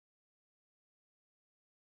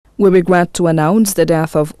We regret to announce the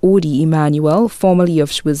death of Ody Emmanuel, formerly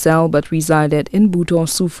of Choiseul but resided in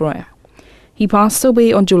Bouton-Soufrière. He passed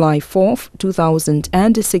away on July 4,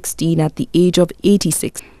 2016 at the age of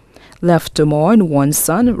 86. Left to mourn one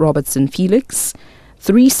son, Robertson Felix,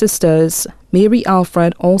 three sisters, Mary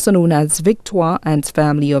Alfred, also known as Victoire, and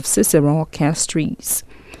family of Cicero Castries,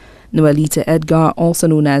 Noelita Edgar, also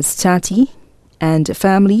known as Tati, and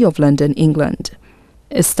family of London, England,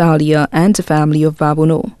 Estalia and family of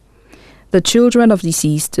Babonneau. The children of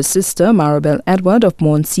deceased sister Maribel Edward of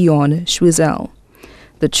Montsion, Choiseul.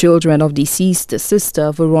 The children of deceased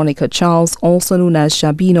sister Veronica Charles, also known as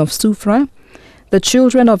Chabine of Soufrière. The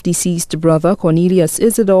children of deceased brother Cornelius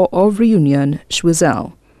Isidore of Reunion,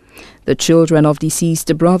 Choiseul. The children of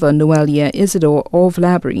deceased brother Noelia Isidore of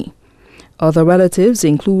Labrie. Other relatives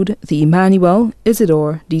include the Emmanuel,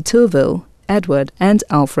 Isidore, de Turville, Edward, and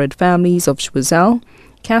Alfred families of Choiseul,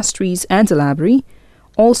 Castries, and Labrie.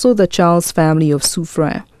 Also the Charles family of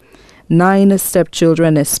Soufrière. 9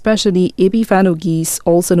 stepchildren, especially Epifano Guise,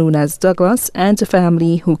 also known as Douglas, and a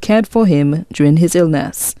family who cared for him during his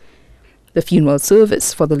illness. The funeral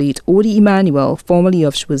service for the late Ody Emmanuel, formerly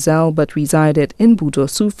of Choiseul but resided in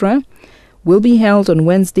Bouton-Soufrière, will be held on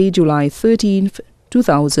Wednesday, July 13,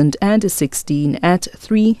 2016 at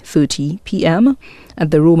 3:30 p.m.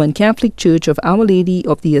 at the Roman Catholic Church of Our Lady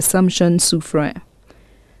of the Assumption, Soufrière.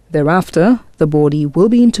 Thereafter, the body will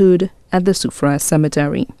be interred at the Soufrière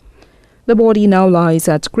Cemetery. The body now lies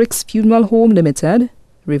at Crick's Funeral Home Limited,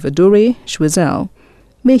 River Doré, Choiseul.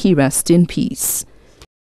 May he rest in peace.